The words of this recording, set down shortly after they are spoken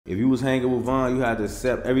If you was hanging with Von, you had to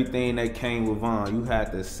accept everything that came with Von. You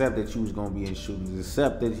had to accept that you was gonna be in shootings,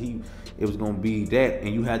 accept that it was gonna be that,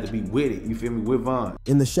 and you had to be with it, you feel me, with Von.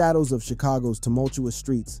 In the shadows of Chicago's tumultuous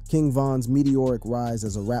streets, King Von's meteoric rise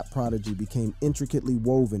as a rap prodigy became intricately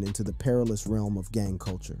woven into the perilous realm of gang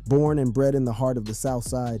culture. Born and bred in the heart of the South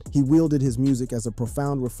Side, he wielded his music as a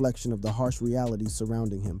profound reflection of the harsh realities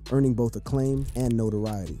surrounding him, earning both acclaim and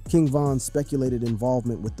notoriety. King Von's speculated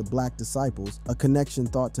involvement with the Black Disciples, a connection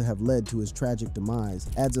thought to have led to his tragic demise,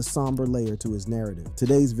 adds a somber layer to his narrative.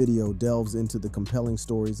 Today's video delves into the compelling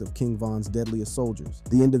stories of King Von's deadliest soldiers,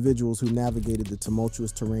 the individuals who navigated the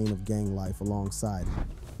tumultuous terrain of gang life alongside him.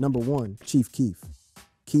 Number 1. Chief Keef.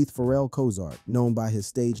 Keith Farrell Cozart, known by his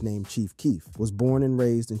stage name Chief Keef, was born and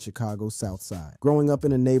raised in Chicago's South Side. Growing up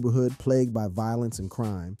in a neighborhood plagued by violence and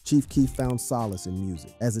crime, Chief Keef found solace in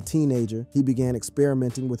music. As a teenager, he began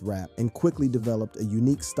experimenting with rap and quickly developed a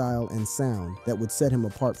unique style and sound that would set him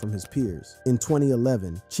apart from his peers. In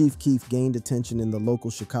 2011, Chief Keef gained attention in the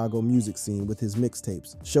local Chicago music scene with his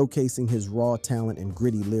mixtapes, showcasing his raw talent and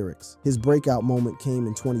gritty lyrics. His breakout moment came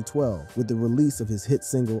in 2012 with the release of his hit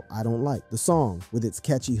single, I Don't Like. The song, with its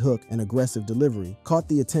catchy hook and aggressive delivery, caught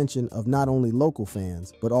the attention of not only local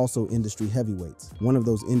fans, but also industry heavyweights. One of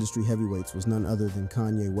those industry heavyweights was none other than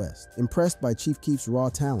Kanye West. Impressed by Chief Keef's raw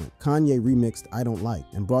talent, Kanye remixed I Don't Like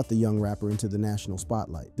and brought the young rapper into the national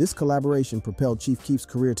spotlight. This collaboration propelled Chief Keef's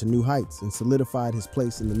career to new heights and solidified his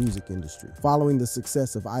place in the music industry. Following the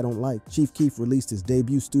success of I Don't Like, Chief Keef released his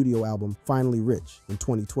debut studio album, Finally Rich, in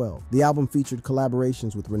 2012. The album featured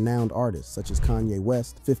collaborations with renowned artists such as Kanye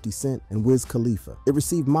West, 50 Cent, and Wiz Khalifa. It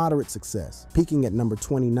received moderate success, peaking at number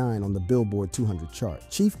 29 on the Billboard 200 chart.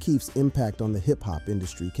 Chief Keef's impact on the hip-hop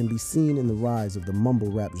industry can be seen in the rise of the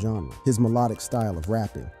mumble rap genre. His melodic style of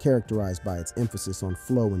rapping, characterized by its emphasis on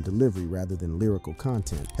flow and delivery rather than lyrical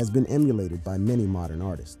content, has been emulated by many modern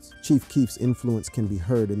artists. Chief Keef's influence can be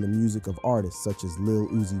heard in the music of artists such as Lil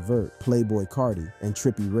Uzi Vert, Playboi Carti, and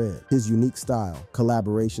Trippie Redd. His unique style,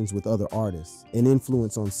 collaborations with other artists, and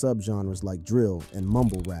influence on subgenres like drill and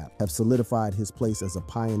mumble rap have solidified his place as a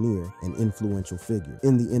pioneer and influential figure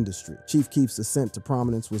in the industry. Chief Keef's ascent to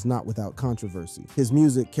prominence was not without controversy. His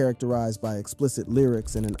music, characterized by explicit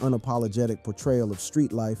lyrics and an unapologetic portrayal of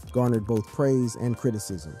street life, garnered both praise and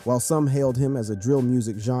criticism. While some hailed him as a drill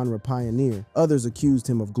music genre pioneer, others accused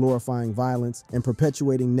him of glorifying violence and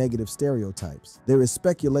perpetuating negative stereotypes. There is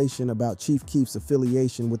speculation about Chief Keef's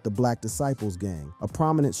affiliation with the Black Disciples gang, a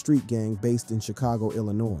prominent street gang based in Chicago,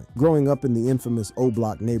 Illinois. Growing up in the infamous O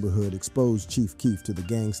Block neighborhood exposed Chief Keef to the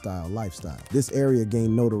gang-style lifestyle. This area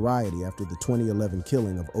gained notoriety after the 2011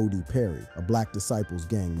 killing of O.D. Perry, a Black Disciples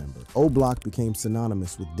gang member. O Block became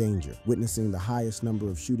synonymous with danger, witnessing the highest number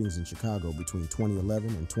of shootings in Chicago between 2011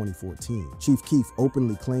 and 2014. Chief Keef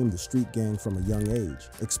openly claimed the street gang from a young age,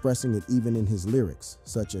 expressing it even in his lyrics,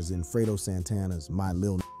 such as in Fredo Santana's My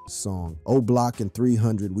Lil song, O Block and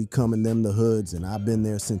 300, we coming them the hoods, and I've been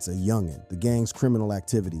there since a youngin'. The gang's criminal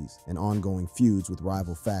activities and ongoing feuds with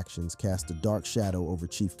rival factions cast a dark shadow over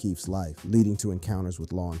Chief Keef's life, leading to encounters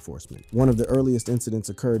with law enforcement. One of the earliest incidents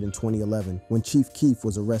occurred in 2011 when Chief Keef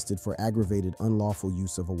was arrested for aggravated unlawful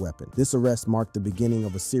use of a weapon. This arrest marked the beginning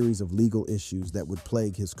of a series of legal issues that would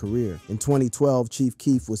plague his career. In 2012, Chief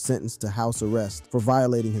Keef was sentenced to house arrest for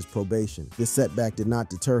violating his probation. This setback did not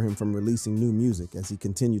deter him from releasing new music as he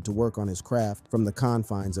continued to work on his craft from the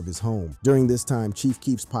confines of his home. During this time, Chief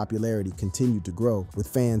Keef's popularity continued to grow, with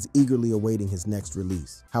fans eagerly awaiting his next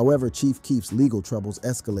release. However, Chief Keef's legal troubles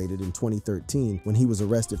escalated in 2013 when he was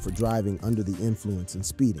arrested for driving under the influence and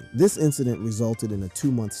speeding. This incident resulted in a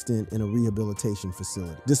 2-month stint in a rehabilitation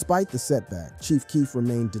facility. Despite the setback, Chief Keef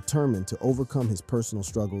remained determined to overcome his personal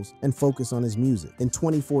struggles and focus on his music. In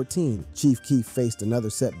 2014, Chief Keef faced another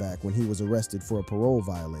setback when he was arrested for a parole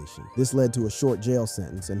violation. This led to a short jail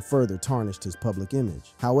sentence and further tarnished his public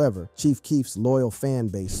image. However, Chief Keef's loyal fan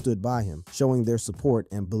base stood by him, showing their support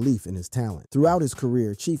and belief in his talent. Throughout his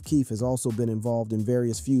career, Chief Keef has also been involved in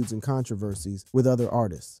various feuds and controversies with other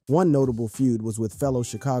artists. One notable feud was with fellow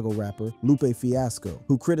Chicago rapper Lupe Fiasco,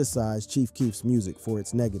 who criticized Chief Keef's music for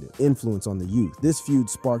its negative influence on the youth. This feud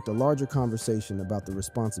sparked a larger conversation about the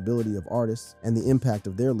responsibility of artists and the impact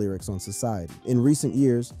of their lyrics on society. In recent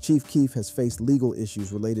years, Chief Keef has faced legal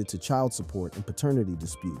issues related to child support and paternity disputes.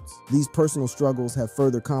 disputes. These personal struggles have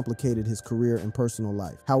further complicated his career and personal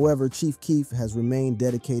life. However, Chief Keef has remained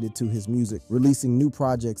dedicated to his music, releasing new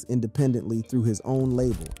projects independently through his own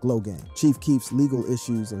label, Glow Gang. Chief Keef's legal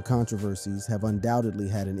issues and controversies have undoubtedly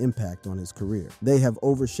had an impact on his career. They have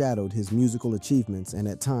overshadowed his musical achievements and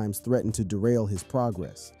at times threatened to derail his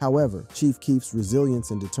progress. However, Chief Keef's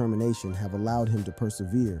resilience and determination have allowed him to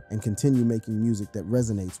persevere and continue making music that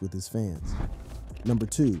resonates with his fans. Number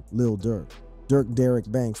 2, Lil Durk. Dirk Derrick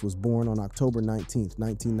Banks was born on October 19,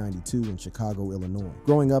 1992 in Chicago, Illinois.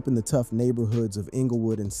 Growing up in the tough neighborhoods of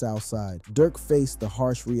Inglewood and South Side, Dirk faced the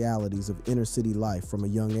harsh realities of inner-city life from a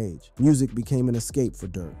young age. Music became an escape for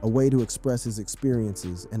Dirk, a way to express his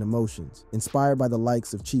experiences and emotions. Inspired by the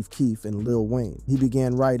likes of Chief Keef and Lil Wayne, he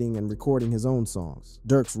began writing and recording his own songs.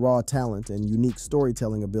 Dirk's raw talent and unique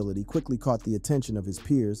storytelling ability quickly caught the attention of his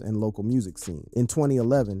peers and local music scene. In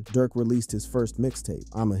 2011, Dirk released his first mixtape,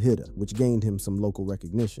 I'm a Hitter, which gained him some local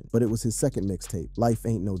recognition, but it was his second mixtape, Life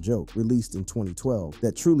Ain't No Joke, released in 2012,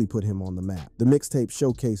 that truly put him on the map. The mixtape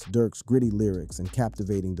showcased Dirk's gritty lyrics and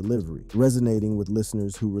captivating delivery, resonating with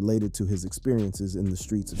listeners who related to his experiences in the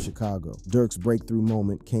streets of Chicago. Dirk's breakthrough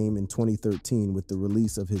moment came in 2013 with the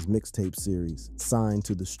release of his mixtape series, Signed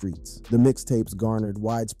to the Streets. The mixtapes garnered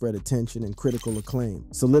widespread attention and critical acclaim,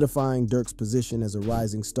 solidifying Dirk's position as a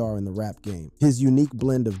rising star in the rap game. His unique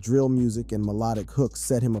blend of drill music and melodic hooks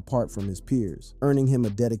set him apart from his peers, earning him a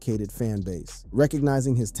dedicated fan base.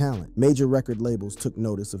 Recognizing his talent, major record labels took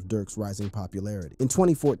notice of Dirk's rising popularity. In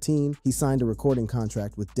 2014, he signed a recording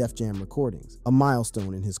contract with Def Jam Recordings, a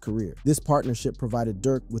milestone in his career. This partnership provided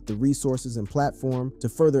Dirk with the resources and platform to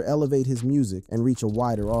further elevate his music and reach a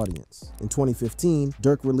wider audience. In 2015,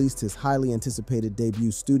 Dirk released his highly anticipated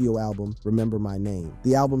debut studio album, Remember My Name.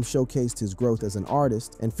 The album showcased his growth as an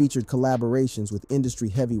artist and featured collaborations with industry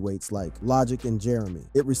heavyweights like Logic and Jeremy.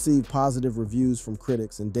 It received positive reviews from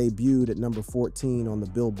critics and debuted at number 14 on the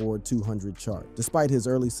Billboard 200 chart. Despite his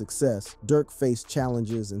early success, Dirk faced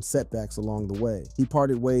challenges and setbacks along the way. He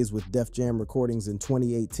parted ways with Def Jam Recordings in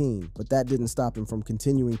 2018, but that didn't stop him from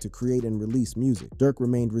continuing to create and release music. Dirk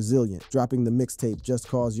remained resilient, dropping the mixtape Just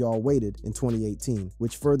Cause Y'all Waited in 2018,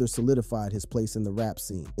 which further solidified his place in the rap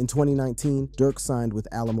scene. In 2019, Dirk signed with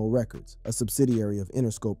Alamo Records, a subsidiary of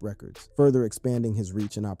Interscope Records, further expanding his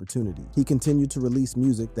reach and opportunity. He continued to release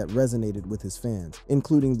music that resonated with his fans,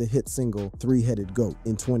 including the hit single Three-Headed Goat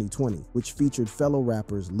in 2020, which featured fellow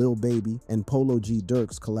rappers Lil Baby, and Polo G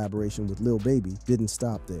Dirk's collaboration with Lil Baby didn't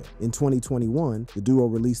stop there. In 2021, the duo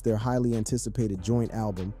released their highly anticipated joint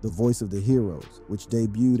album, The Voice of the Heroes, which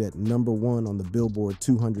debuted at number 1 on the Billboard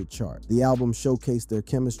 200 chart. The album showcased their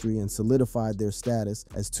chemistry and solidified their status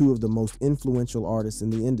as two of the most influential artists in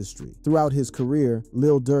the industry. Throughout his career,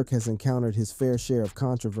 Lil Durk has encountered his fair share of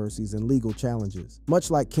controversies and legal challenges.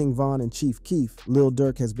 Much like King Von and Chief Keef, Lil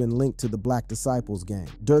Durk has been linked to the Black Disciples gang.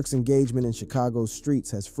 Durk's engagement in Chicago's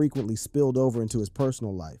streets has frequently spilled over into his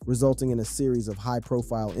personal life, resulting in a series of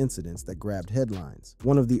high-profile incidents that grabbed headlines.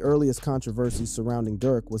 One of the earliest controversies surrounding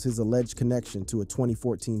Durk was his alleged connection to a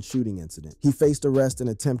 2014 shooting incident. He faced arrest and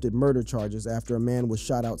attempted murder charges after a man was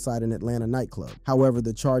shot outside an Atlanta nightclub. However,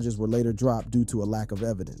 the charges were later dropped due to a lack of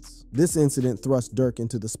evidence. This incident thrust Durk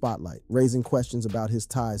into the spotlight, raising questions about his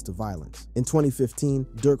ties to violence. In 2015,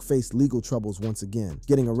 Durk faced legal troubles once again,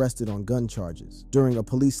 getting arrested on gun charges. During a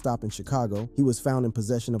police stop in Chicago, he was found in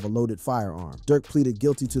possession of a loaded firearm. Durk pleaded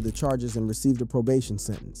guilty to the charges and received a probation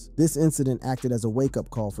sentence. This incident acted as a wake-up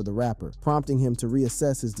call for the rapper, prompting him to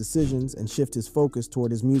reassess his decisions and shift his focus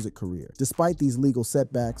toward his music career. Despite these legal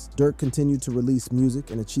setbacks, Durk continued to release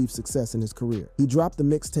music and achieve success in his career. He dropped the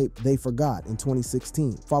mixtape They Forgot in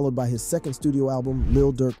 2016, followed by his second studio album,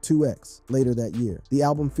 Lil Durk 2X, later that year. The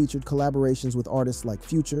album featured collaborations with artists like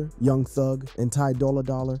Future, Young Thug, and Ty Dolla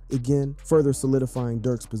 $, again, further solidifying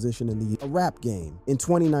Durk's position in the rap game. In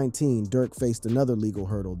 2019, Durk faced another legal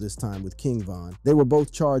hurdle, this time with King Von. They were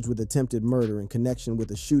both charged with attempted murder in connection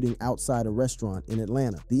with a shooting outside a restaurant in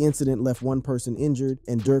Atlanta. The incident left one person injured,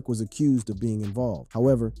 and Durk was accused of being involved.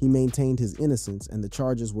 However, he maintained his innocence, and the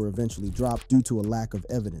charges were eventually dropped due to a lack of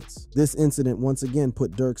evidence. This incident once again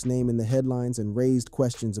put Durk's name in the headlines and raised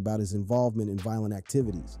questions about his involvement in violent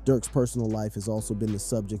activities. Durk's personal life has also been the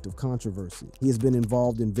subject of controversy. He has been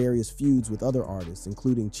involved in various feuds with other artists,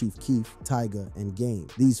 including Chief Keef, Tyga, and Game.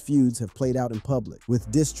 These feuds have played out in public,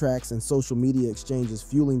 with diss tracks and social media exchanges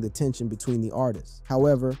fueling the tension between the artists.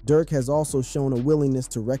 However, Durk has also shown a willingness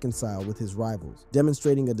to reconcile with his rivals,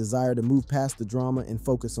 demonstrating a desire to move past the drama and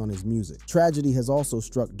focus on his music. Tragedy has also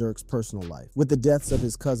struck Durk's personal life, with the deaths of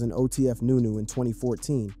his cousin OTF Nunu in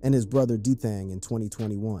 2014 and his brother D-Thang in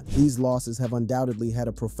 2021. These losses have undoubtedly had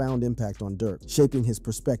a profound impact on Durk, shaping his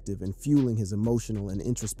perspective perspective and fueling his emotional and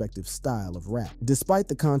introspective style of rap. Despite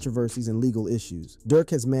the controversies and legal issues, Durk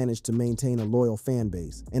has managed to maintain a loyal fan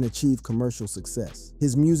base and achieve commercial success.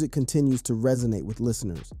 His music continues to resonate with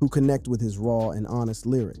listeners who connect with his raw and honest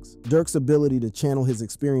lyrics. Durk's ability to channel his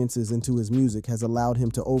experiences into his music has allowed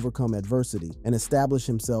him to overcome adversity and establish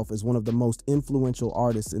himself as one of the most influential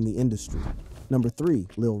artists in the industry. Number 3,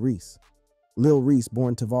 Lil Reese. Lil Reese,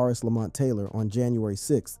 born Tavares Lamont Taylor on January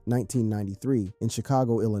 6, 1993, in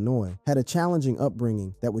Chicago, Illinois, had a challenging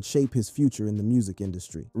upbringing that would shape his future in the music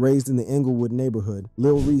industry. Raised in the Englewood neighborhood,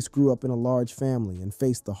 Lil Reese grew up in a large family and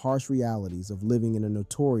faced the harsh realities of living in a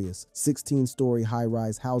notorious 16-story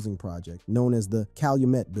high-rise housing project known as the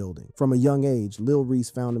Calumet Building. From a young age, Lil Reese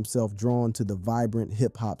found himself drawn to the vibrant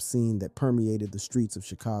hip-hop scene that permeated the streets of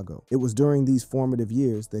Chicago. It was during these formative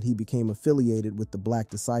years that he became affiliated with the Black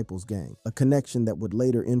Disciples Gang, a connection that would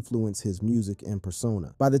later influence his music and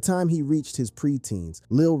persona. By the time he reached his preteens,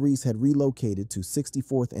 Lil Reese had relocated to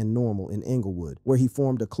 64th and Normal in Englewood, where he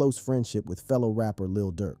formed a close friendship with fellow rapper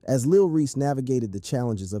Lil Durk. As Lil Reese navigated the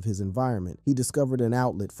challenges of his environment, he discovered an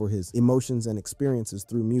outlet for his emotions and experiences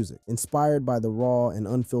through music. Inspired by the raw and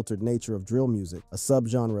unfiltered nature of drill music, a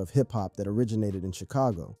subgenre of hip-hop that originated in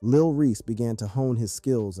Chicago, Lil Reese began to hone his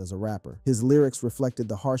skills as a rapper. His lyrics reflected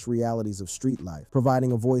the harsh realities of street life,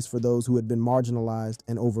 providing a voice for those who had been marginalized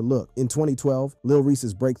and overlooked. In 2012, Lil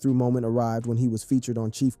Reese's breakthrough moment arrived when he was featured on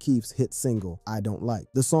Chief Keef's hit single, I Don't Like.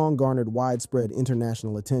 The song garnered widespread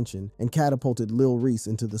international attention and catapulted Lil Reese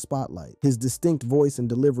into the spotlight. His distinct voice and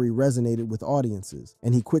delivery resonated with audiences,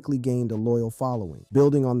 and he quickly gained a loyal following.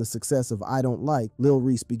 Building on the success of I Don't Like, Lil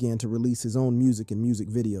Reese began to release his own music and music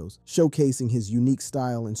videos, showcasing his unique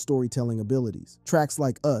style and storytelling abilities. Tracks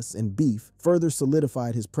like Us and Beef further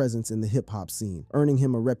solidified his presence in the hip-hop scene, earning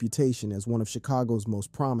him a reputation as one of Chicago's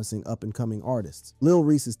most promising up-and-coming artists. Lil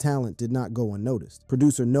Reese's talent did not go unnoticed.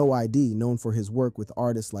 Producer No ID, known for his work with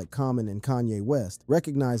artists like Common and Kanye West,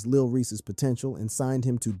 recognized Lil Reese's potential and signed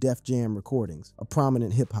him to Def Jam Recordings, a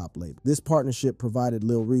prominent hip-hop label. This partnership provided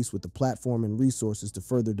Lil Reese with the platform and resources to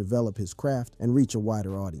further develop his craft and reach a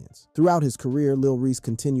wider audience. Throughout his career, Lil Reese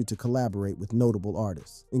continued to collaborate with notable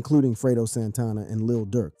artists, including Fredo Santana and Lil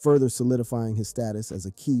Durk, further solidifying his status as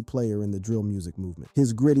a key player in the drill music movement.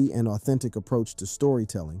 His gritty and authentic approach to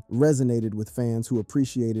storytelling resonated with fans who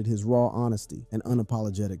appreciated his raw honesty and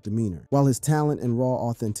unapologetic demeanor. While his talent and raw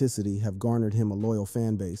authenticity have garnered him a loyal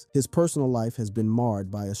fan base, his personal life has been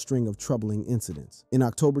marred by a string of troubling incidents. In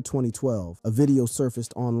October 2012, a video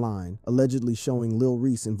surfaced online allegedly showing Lil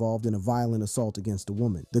Reese involved in a violent assault against a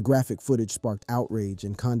woman. The graphic footage sparked outrage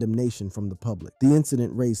and condemnation from the public. The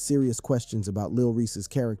incident raised serious questions about Lil Reese's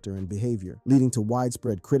character and behavior, leading to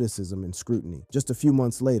widespread criticism and scrutiny. Just a few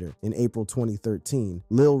months later, in April 2013,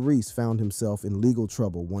 Lil Reese found himself in legal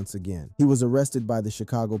trouble once again. He was arrested by the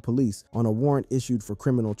Chicago police on a warrant issued for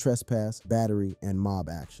criminal trespass, battery, and mob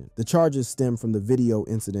action. The charges stem from the video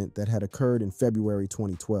incident that had occurred in February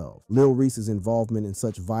 2012. Lil Reese's involvement in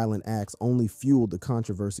such violent acts only fueled the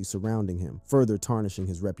controversy surrounding him, further tarnishing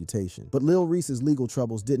his reputation. But Lil Reese's legal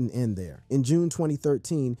troubles didn't end there. In June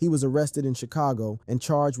 2013, he was arrested in Chicago and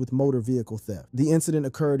charged with motor vehicle theft. The incident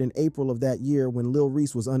occurred in April of that year when Lil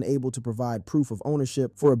Reese was unable to provide proof of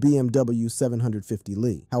ownership for a BMW 750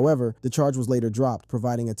 Li. However, the charge was later dropped,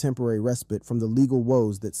 providing a temporary respite from the legal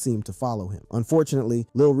woes that seemed to follow him. Unfortunately,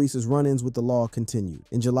 Lil Reese's run-ins with the law continued.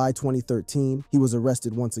 In July 2013, he was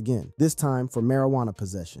arrested once again, this time for marijuana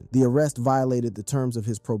possession. The arrest violated the terms of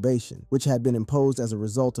his probation, which had been imposed as a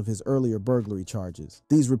result of his earlier burglary charges.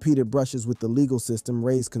 These repeated brushes with the legal system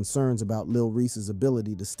raised concerns about Lil Reese's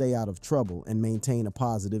ability to stay out of trouble and maintain a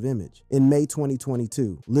positive image. In May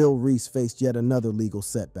 2022, Lil Reese faced yet another legal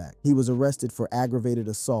setback. He was arrested for aggravated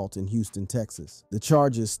assault in Houston, Texas. The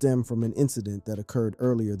charges stem from an incident that occurred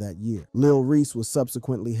earlier that year. Lil Reese was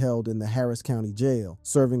subsequently held in the Harris County Jail,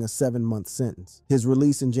 serving a 7-month sentence. His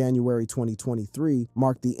release in January 2023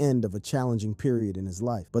 marked the end of a challenging period in his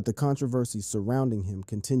life, but the controversies surrounding him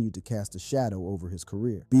continued to cast a shadow over his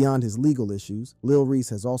career. Beyond his legal issues, Lil Reese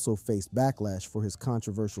has also faced backlash for his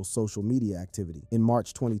controversial social media activity. In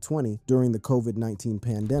March 2020, during the COVID-19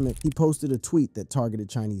 pandemic, he posted a tweet that targeted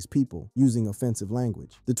Chinese people, using offensive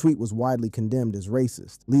language. The tweet was widely condemned as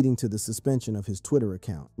racist, leading to the suspension of his Twitter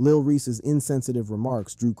account. Lil Reese's insensitive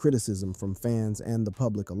remarks drew criticism from fans and the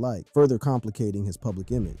public alike, further complicating his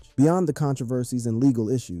public image. Beyond the controversies and legal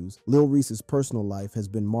issues, Lil Reese's personal life has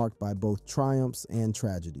been marked by both triumphs and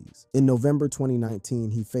tragedies. In November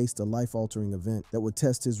 2019, he faced a life-altering event that would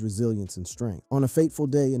test his resilience and strength. On a fateful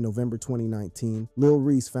day in November 2019, Lil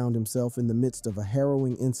Reese found himself in the midst of a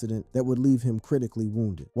harrowing incident that would leave him critically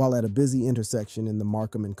wounded. While at a busy intersection in the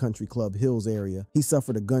Markham and Country Club Hills area, he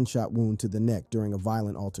suffered a gunshot wound to the neck during a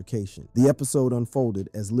violent altercation. The episode unfolded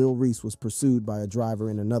as Lil Reese was pursued by a driver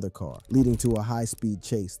in another car, leading to a high-speed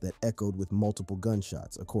chase that echoed with multiple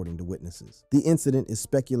gunshots, according to witnesses. The incident is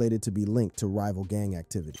speculated to be linked to rival gang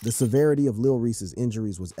activity. The severity of Lil Reese's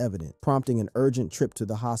injuries was evident, prompting an urgent trip to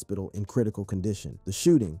the hospital in critical condition. The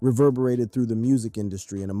shooting reverberated through the music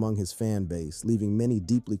industry and among his fan base, leaving many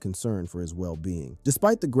deeply concerned for his well-being.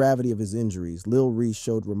 Despite the gravity of his injuries, Lil Reese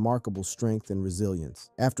showed remarkable strength and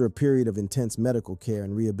resilience. After a period of intense medical care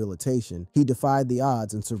and rehabilitation, he defied the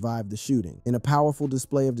odds and survived the shooting. In a powerful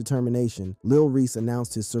display of determination, Lil Reese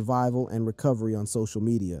announced his survival and recovery on social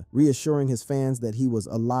media, reassuring his fans that he was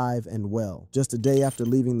alive and well. Just a day after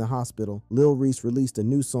leaving the hospital, Lil Reese released a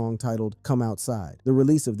new song titled "Come Outside." The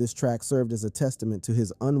release of this track served as a testament to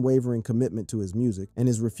his unwavering commitment to his music and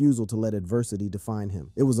his refusal to let adversity define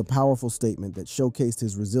him. It was a powerful statement that showcased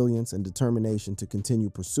his resilience and determination to continue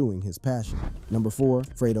pursuing his passion. Number 4,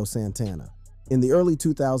 Fredo Santana. In the early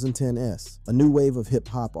 2010s, a new wave of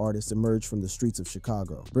hip-hop artists emerged from the streets of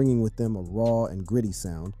Chicago, bringing with them a raw and gritty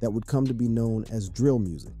sound that would come to be known as drill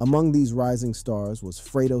music. Among these rising stars was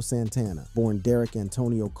Fredo Santana, born Derek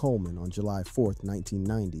Antonio Coleman on July 4,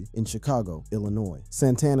 1990, in Chicago, Illinois.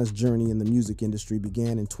 Santana's journey in the music industry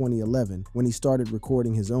began in 2011 when he started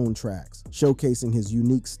recording his own tracks, showcasing his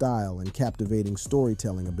unique style and captivating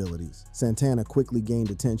storytelling abilities. Santana quickly gained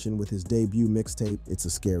attention with his debut mixtape, It's a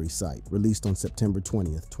Scary Sight, released on September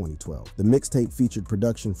 20th, 2012. The mixtape featured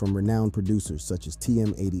production from renowned producers such as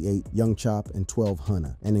TM88, Young Chop, and 12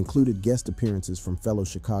 Hunna, and included guest appearances from fellow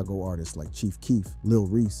Chicago artists like Chief Keef, Lil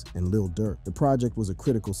Reese, and Lil Durk. The project was a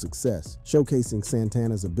critical success, showcasing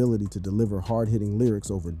Santana's ability to deliver hard-hitting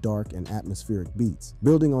lyrics over dark and atmospheric beats.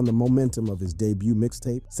 Building on the momentum of his debut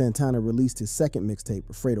mixtape, Santana released his second mixtape,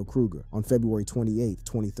 Fredo Kruger, on February 28,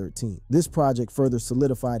 2013. This project further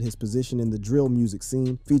solidified his position in the drill music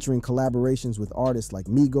scene, featuring collaborations with artists like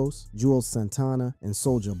Migos, Juelz Santana, and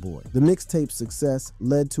Soulja Boy. The mixtape's success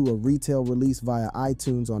led to a retail release via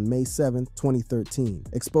iTunes on May 7, 2013,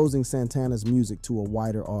 exposing Santana's music to a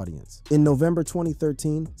wider audience. In November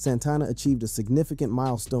 2013, Santana achieved a significant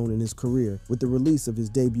milestone in his career with the release of his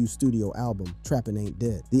debut studio album, Trappin' Ain't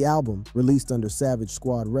Dead. The album, released under Savage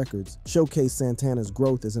Squad Records, showcased Santana's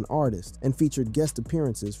growth as an artist and featured guest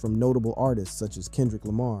appearances from notable artists such as Kendrick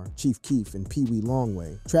Lamar, Chief Keef, and Pee Wee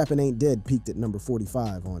Longway. Trappin' Ain't Dead peaked at number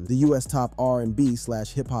 45 on the US Top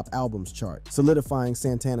R&B/Hip-Hop Albums chart, solidifying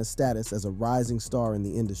Santana's status as a rising star in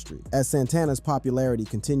the industry. As Santana's popularity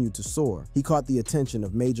continued to soar, he caught the attention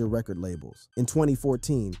of major record labels. In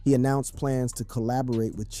 2014, he announced plans to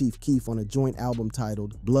collaborate with Chief Keef on a joint album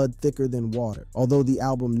titled Blood Thicker Than Water. Although the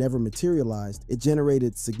album never materialized, it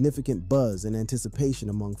generated significant buzz and anticipation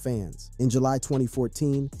among fans. In July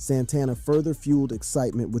 2014, Santana further fueled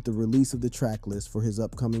excitement with the release of the track list for his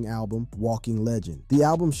upcoming album, Walking Legend. The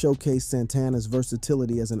album showcased Santana's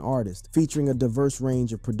versatility as an artist, featuring a diverse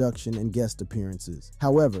range of production and guest appearances.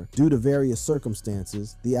 However, due to various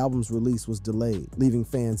circumstances, the album's release was delayed, leaving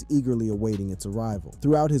fans eagerly awaiting its arrival.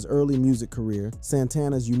 Throughout his early music career,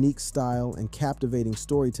 Santana's unique style and captivating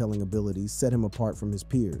storytelling abilities set him apart from his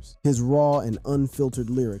peers. His raw and unfiltered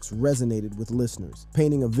lyrics resonated with listeners,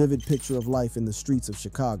 painting a vivid picture of life in the streets of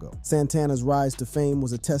Chicago. Santana's rise to fame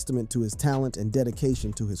was a testament to his talent and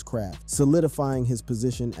dedication to his craft, solidifying his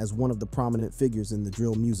position as one of the prominent figures in the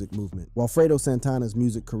drill music movement. While Fredo Santana's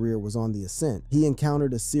music career was on the ascent, he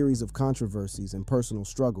encountered a series of controversies and personal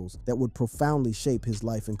struggles that would profoundly shape his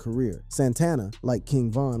life and career. Santana, like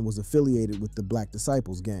King Von, was affiliated with the Black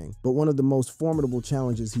Disciples gang, but one of the most formidable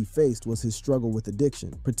challenges he faced was his struggle with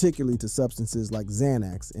addiction, particularly to substances like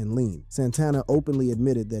Xanax and lean. Santana openly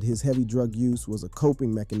admitted that his heavy drug use was a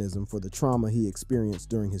coping mechanism for the trauma he experienced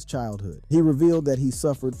during his childhood. He revealed that he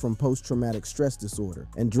suffered from post-traumatic stress disorder,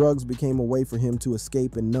 and drugs became a way for him to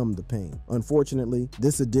escape and numb the pain. Unfortunately,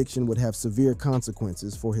 this addiction would have severe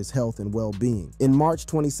consequences for his health and well-being. In March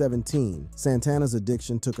 2017, Santana's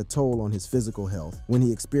addiction took a toll on his physical health when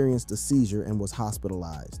he experienced a seizure and was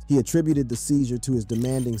hospitalized. He attributed the seizure to his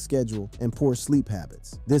demanding schedule and poor sleep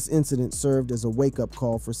habits. This incident served as a wake-up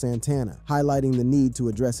call for Santana, highlighting the need to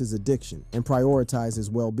address his addiction and prioritize his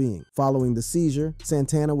well-being. Following the seizure,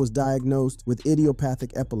 Santana was diagnosed with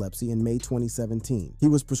idiopathic epilepsy in May 2017. He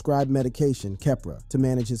was prescribed medication, Keppra, to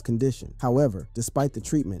manage his condition. However, despite the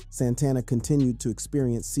treatment, Santana continued to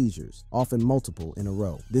experience seizures, often multiple in a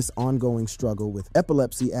row. This ongoing struggle with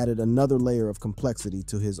epilepsy added another layer of complexity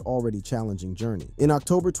to his already challenging journey. In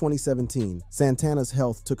October 2017, Santana's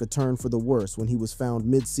health took a turn for the worse when he was found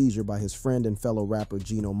mid-seizure by his friend and fellow rapper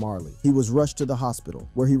Gino Marley. He was rushed to the hospital,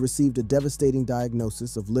 where he received a devastating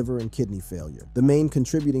diagnosis of liver and kidney failure. The main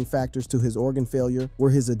contributing factors to his organ failure were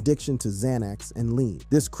his addiction to Xanax and lean.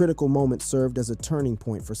 This critical moment served as a turning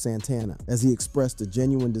point for Santana, as he expressed a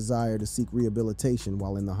genuine desire to seek rehabilitation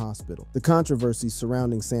while in the hospital. The controversies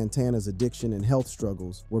surrounding Santana's addiction and health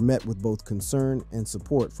struggles were met with both concern and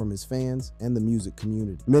support from his fans and the music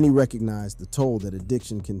community. Many recognized the toll that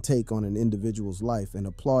addiction can take on an individual's life and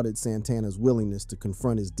applauded Santana's willingness to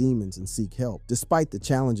confront his demons and seek help. Despite the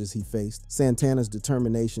challenges he faced, Santana's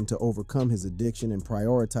determination to overcome his addiction and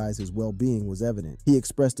prioritize his well-being was evident. He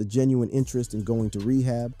expressed a genuine interest in going to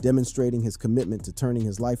rehab, demonstrating his commitment to turning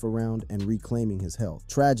his life around and reclaiming his health.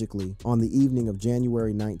 Tragically, on the evening of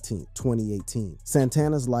January 19, 2018,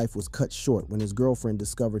 Santana's life was cut short when his girlfriend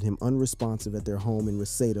discovered him unresponsive at their home in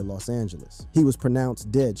Reseda, Los Angeles. He was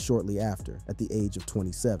pronounced dead shortly after, at the age of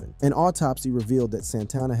 27. An autopsy revealed that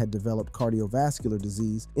Santana had developed cardiovascular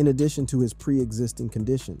disease in addition to his pre-existing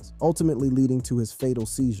conditions, ultimately leading to his fatal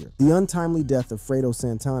seizure. The untimely death of Fredo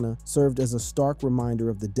Santana served as a stark reminder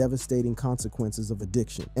of the devastating consequences of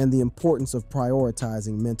addiction and the importance of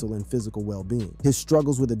prioritizing mental and physical well-being. His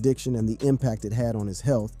struggles with addiction and the impact it had on his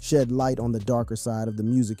health shed light on the darker side of the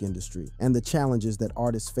music industry and the challenges that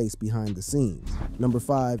artists face behind the scenes. Number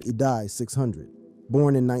 5, Idai 600.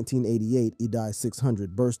 Born in 1988, Idai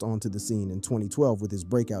 600 burst onto the scene in 2012 with his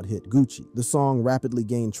breakout hit Gucci. The song rapidly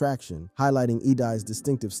gained traction, highlighting Idai's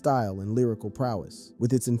distinctive style and lyrical prowess.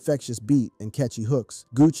 With its infectious beat and catchy hooks,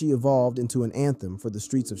 Gucci evolved into an anthem for the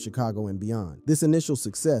streets of Chicago and beyond. This initial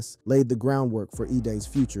success laid the groundwork for Idai's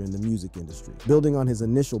future in the music industry. Building on his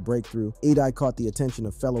initial breakthrough, Idai caught the attention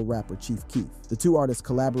of fellow rapper Chief Keef. The two artists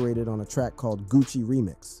collaborated on a track called Gucci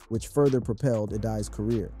Remix, which further propelled Idai's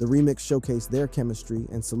career. The remix showcased their chemistry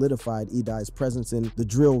and solidified Idai's presence in the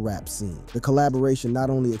drill rap scene. The collaboration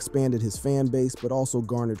not only expanded his fan base, but also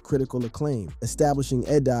garnered critical acclaim, establishing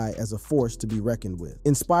Idai as a force to be reckoned with.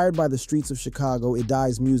 Inspired by the streets of Chicago,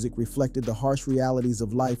 Idai's music reflected the harsh realities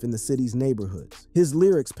of life in the city's neighborhoods. His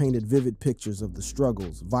lyrics painted vivid pictures of the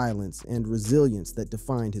struggles, violence, and resilience that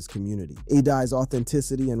defined his community. Idai's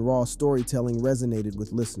authenticity and raw storytelling resonated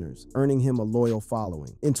with listeners, earning him a loyal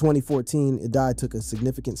following. In 2014, Idai took a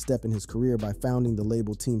significant step in his career by founding the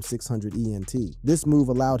label Team 600 ENT. This move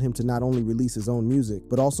allowed him to not only release his own music,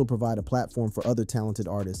 but also provide a platform for other talented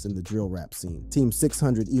artists in the drill rap scene. Team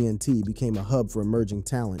 600 ENT became a hub for emerging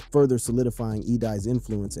talent, further solidifying Idai's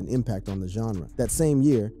influence and impact on the genre. That same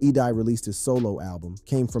year, Idai released his solo album,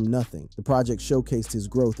 Came From Nothing. The project showcased his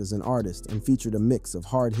growth as an artist and featured a mix of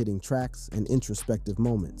hard-hitting tracks and introspective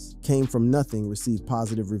moments. Came From Nothing received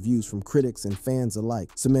positive reviews from critics and fans alike,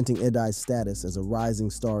 cementing Idai's status as a rising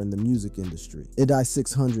star in the music industry. Idai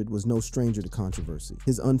 600 was no stranger to controversy.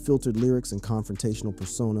 His unfiltered lyrics and confrontational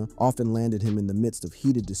persona often landed him in the midst of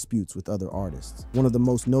heated disputes with other artists. One of the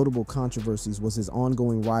most notable controversies was his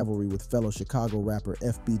ongoing rivalry with fellow Chicago rapper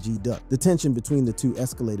FBG Duck. The tension between the two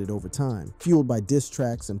escalated over time, fueled by diss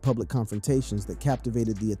tracks and public confrontations that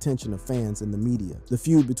captivated the attention of fans and the media. The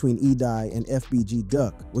feud between Idai and FBG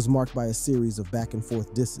Duck was marked by a series of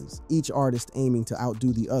back-and-forth disses, each artist aiming to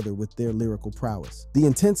outdo the other with their lyrical prowess. The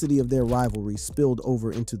intensity of their rivalry spilled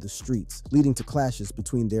over into the streets, leading to clashes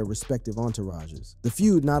between their respective entourages. The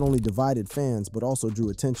feud not only divided fans, but also drew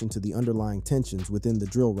attention to the underlying tensions within the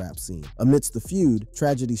drill rap scene. Amidst the feud,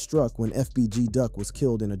 tragedy struck when FBG Duck was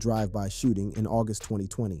killed in a drive-by shooting in August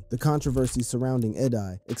 2020. The controversy surrounding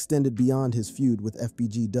Idai extended beyond his feud with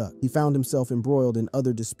FBG Duck. He found himself embroiled in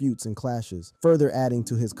other disputes and clashes, further adding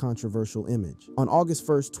to his controversial image. On August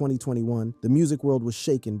 1st, 2021, the music world was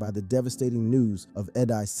shaken by the devastating news of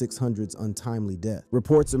Idai 600's untimely death.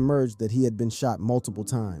 Reports emerged that he had been shot multiple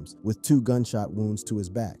times, with 2 gunshot wounds to his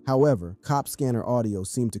back. However, cop scanner audio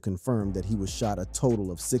seemed to confirm that he was shot a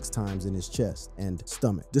total of 6 times in his chest and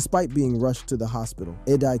stomach. Despite being rushed to the hospital,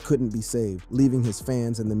 Idai couldn't be saved, leaving his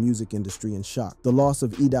fans and the music industry in shock. The loss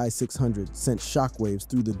of Idai 600 sent shockwaves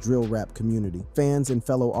through the drill rap community. Fans and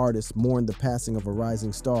fellow artists mourned the passing of a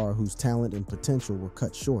rising star whose talent and potential were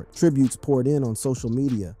cut short. Tributes poured in on social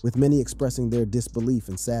media, with many expressing their disbelief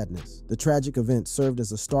and sadness. The tragedy tragic event served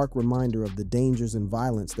as a stark reminder of the dangers and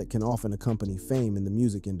violence that can often accompany fame in the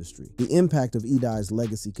music industry. The impact of Edai's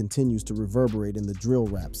legacy continues to reverberate in the drill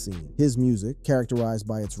rap scene. His music, characterized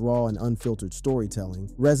by its raw and unfiltered storytelling,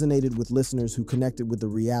 resonated with listeners who connected with the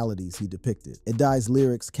realities he depicted. Edai's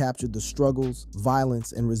lyrics captured the struggles,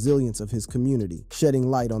 violence, and resilience of his community, shedding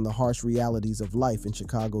light on the harsh realities of life in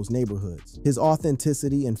Chicago's neighborhoods. His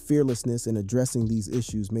authenticity and fearlessness in addressing these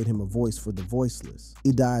issues made him a voice for the voiceless.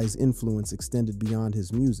 Edai's influence extended beyond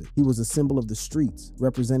his music. He was a symbol of the streets,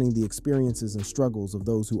 representing the experiences and struggles of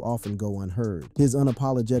those who often go unheard. His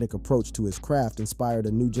unapologetic approach to his craft inspired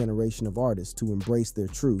a new generation of artists to embrace their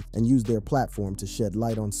truth and use their platform to shed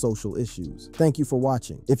light on social issues. Thank you for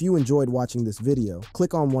watching. If you enjoyed watching this video,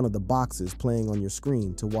 click on one of the boxes playing on your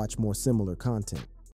screen to watch more similar content.